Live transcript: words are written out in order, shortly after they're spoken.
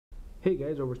Hey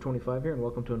guys, Overs25 here, and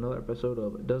welcome to another episode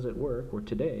of Does It Work, where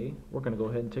today we're going to go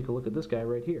ahead and take a look at this guy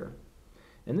right here.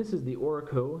 And this is the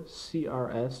Orico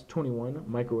CRS21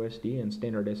 MicroSD and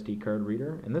standard SD card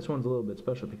reader, and this one's a little bit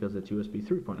special because it's USB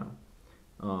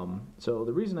 3.0. So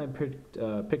the reason I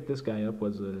picked this guy up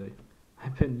was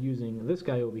I've been using this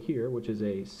guy over here, which is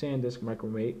a SanDisk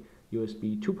Micromate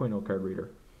USB 2.0 card reader.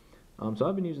 So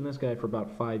I've been using this guy for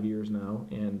about 5 years now,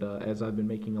 and as I've been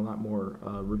making a lot more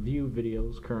review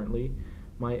videos currently,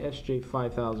 my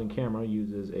SJ5000 camera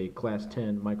uses a Class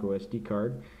 10 microSD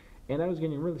card, and I was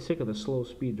getting really sick of the slow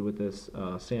speeds with this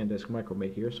SanDisk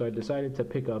Micromate here, so I decided to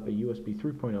pick up a USB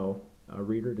 3.0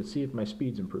 reader to see if my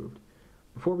speeds improved.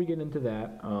 Before we get into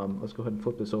that, let's go ahead and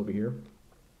flip this over here.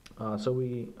 So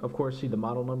we, of course, see the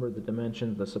model number, the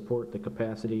dimensions, the support, the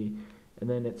capacity, and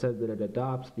then it says that it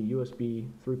adopts the USB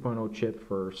 3.0 chip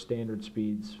for standard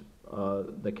speeds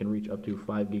that can reach up to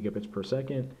 5 gigabits per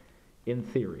second, in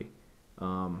theory.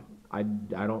 I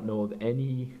don't know of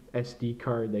any SD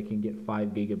card that can get 5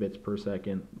 gigabits per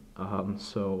second,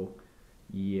 so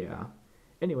yeah.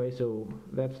 Anyway, so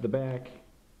that's the back.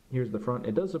 Here's the front.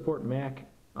 It does support Mac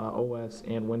OS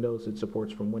and Windows. It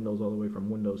supports from Windows all the way from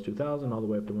Windows 2000 all the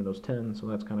way up to Windows 10, so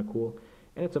that's kind of cool.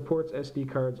 And it supports SD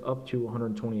cards up to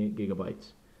 128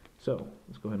 gigabytes. So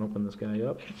let's go ahead and open this guy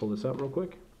up, pull this out real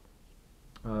quick.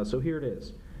 So here it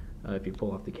is. If you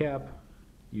pull off the cap,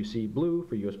 you see blue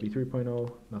for USB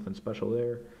 3.0, nothing special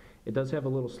there. It does have a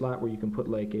little slot where you can put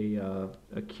like a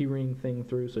keyring thing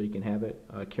through so you can have it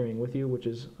carrying with you, which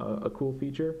is a cool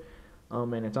feature.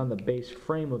 And it's on the base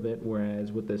frame of it,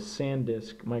 whereas with the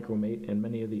SanDisk Micromate and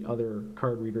many of the other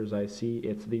card readers I see,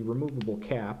 it's the removable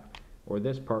cap, or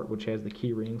this part, which has the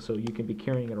key ring, so you can be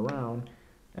carrying it around,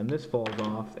 and this falls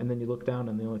off, and then you look down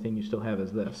and the only thing you still have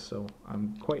is this. So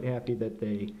I'm quite happy that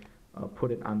they put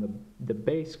it on the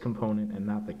base component and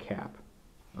not the cap.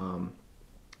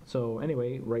 So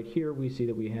anyway, right here we see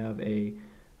that we have a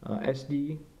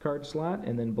SD card slot,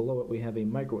 and then below it we have a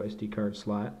micro SD card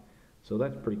slot, so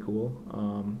that's pretty cool.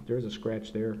 There's a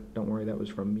scratch there, don't worry, that was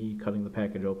from me cutting the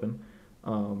package open.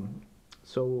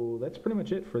 So that's pretty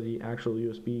much it for the actual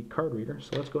USB card reader.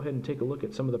 So let's go ahead and take a look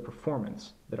at some of the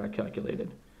performance that I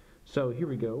calculated. So here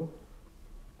we go.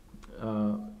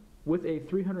 With a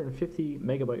 350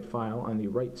 megabyte file on the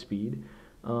write speed,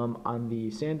 on the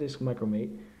SanDisk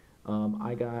Micromate,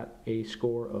 I got a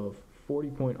score of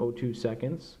 40.02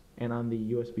 seconds, and on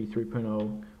the USB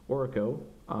 3.0 Orico,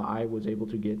 I was able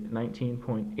to get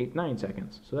 19.89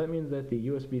 seconds. So that means that the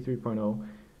USB 3.0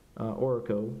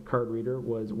 Orico card reader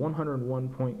was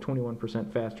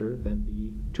 101.21% faster than the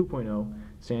 2.0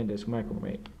 SanDisk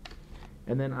Micromate.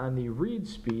 And then on the read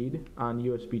speed on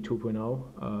USB 2.0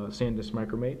 SanDisk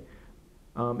Micromate,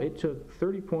 it took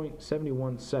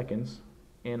 30.71 seconds,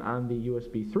 and on the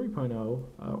USB 3.0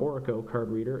 Orico card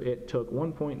reader, it took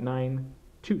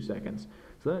 1.92 seconds.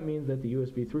 So that means that the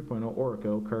USB 3.0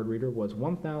 Orico card reader was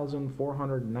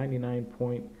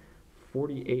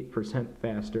 1,499.48%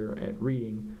 faster at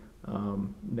reading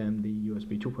than the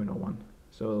USB 2.0 one.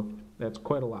 So that's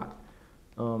quite a lot.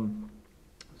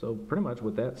 So pretty much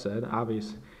with that said,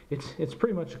 obvious, it's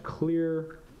pretty much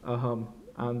clear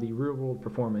on the real world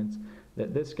performance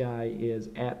that this guy is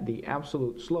at the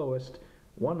absolute slowest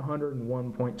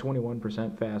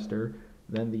 101.21% faster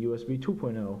than the USB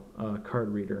 2.0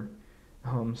 card reader.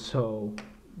 So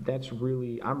that's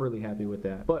really, I'm really happy with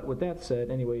that. But with that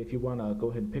said, anyway, if you want to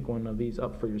go ahead and pick one of these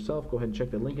up for yourself, go ahead and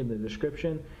check the link in the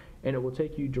description, and it will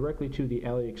take you directly to the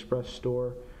AliExpress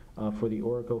store for the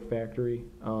Orico factory,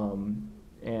 and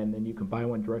then you can buy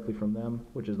one directly from them,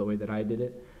 which is the way that I did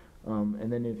it.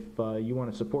 And then if you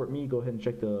want to support me, go ahead and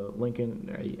check the link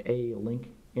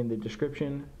in the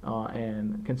description,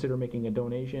 and consider making a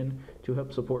donation to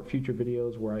help support future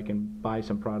videos where I can buy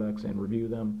some products and review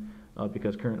them.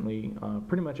 Because currently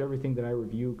pretty much everything that I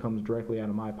review comes directly out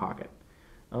of my pocket.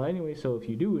 Anyway, so if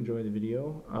you do enjoy the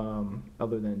video,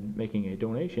 other than making a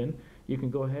donation, you can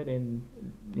go ahead and,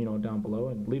 down below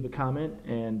and leave a comment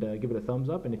and give it a thumbs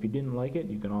up, and if you didn't like it,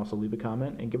 you can also leave a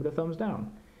comment and give it a thumbs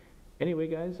down. Anyway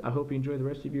guys, I hope you enjoy the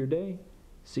rest of your day.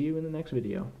 See you in the next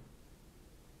video.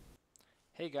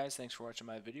 Hey guys, thanks for watching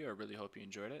my video. I really hope you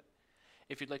enjoyed it.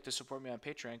 If you'd like to support me on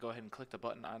Patreon, go ahead and click the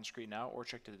button on screen now or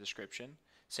check the description.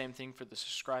 Same thing for the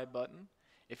subscribe button.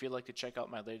 If you'd like to check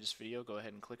out my latest video, go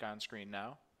ahead and click on screen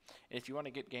now. And if you want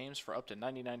to get games for up to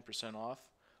 99% off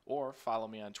or follow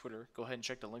me on Twitter, go ahead and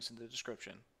check the links in the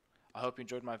description. I hope you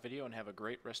enjoyed my video and have a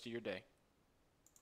great rest of your day.